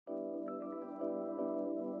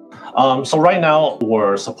So right now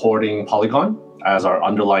we're supporting Polygon as our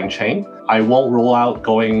underlying chain. I won't roll out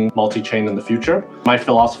going multi-chain in the future. My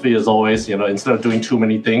philosophy is always, instead of doing too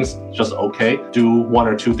many things, just do one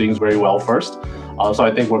or two things very well first. So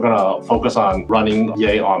I think we're gonna focus on running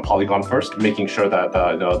Yay on Polygon first, making sure that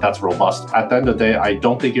that's robust. At the end of the day, I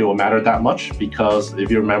don't think it will matter that much because if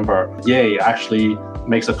you remember, Yay actually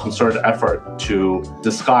makes a concerted effort to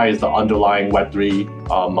disguise the underlying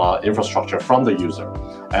Web3 infrastructure from the user.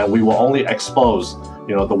 And we will only expose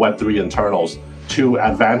the Web3 internals to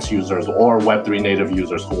advanced users or Web3 native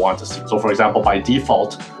users who want to see. So for example, by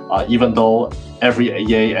default, even though every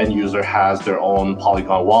Yay end user has their own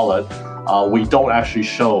Polygon wallet, we don't actually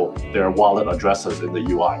show their wallet addresses in the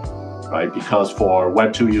UI, right? Because for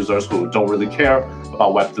Web2 users who don't really care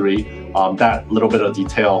about Web3, that little bit of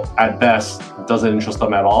detail at best doesn't interest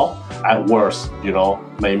them at all. At worst,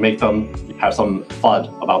 may make them have some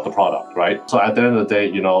FUD about the product, right? So at the end of the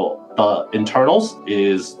day, the internals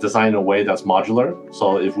is designed in a way that's modular.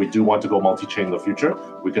 So if we do want to go multi-chain in the future,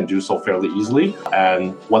 we can do so fairly easily.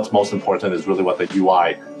 And what's most important is really what the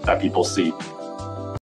UI that people see.